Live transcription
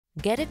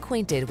Get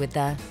acquainted with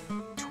the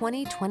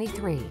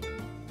 2023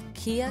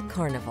 Kia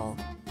Carnival.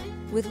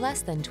 With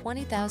less than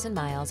 20,000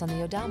 miles on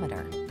the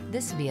odometer,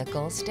 this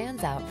vehicle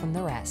stands out from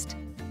the rest.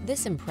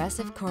 This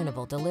impressive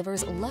Carnival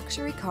delivers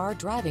luxury car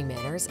driving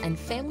manners and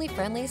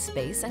family-friendly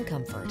space and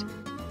comfort.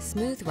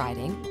 Smooth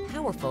riding,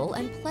 powerful,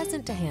 and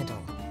pleasant to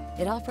handle.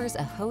 It offers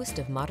a host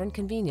of modern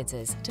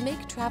conveniences to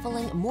make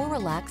traveling more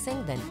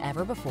relaxing than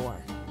ever before.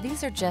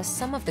 These are just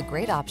some of the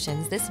great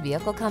options this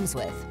vehicle comes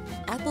with: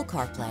 Apple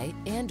CarPlay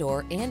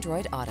and/or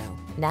Android Auto,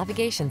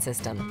 navigation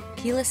system,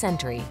 keyless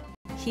entry,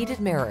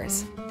 heated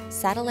mirrors,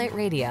 satellite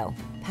radio,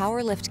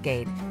 power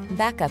liftgate,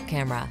 backup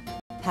camera,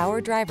 power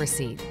driver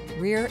seat,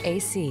 rear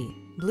AC,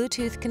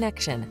 Bluetooth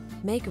connection.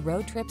 Make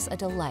road trips a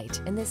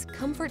delight in this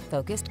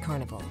comfort-focused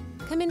Carnival.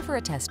 Come in for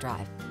a test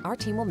drive. Our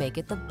team will make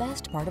it the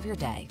best part of your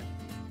day.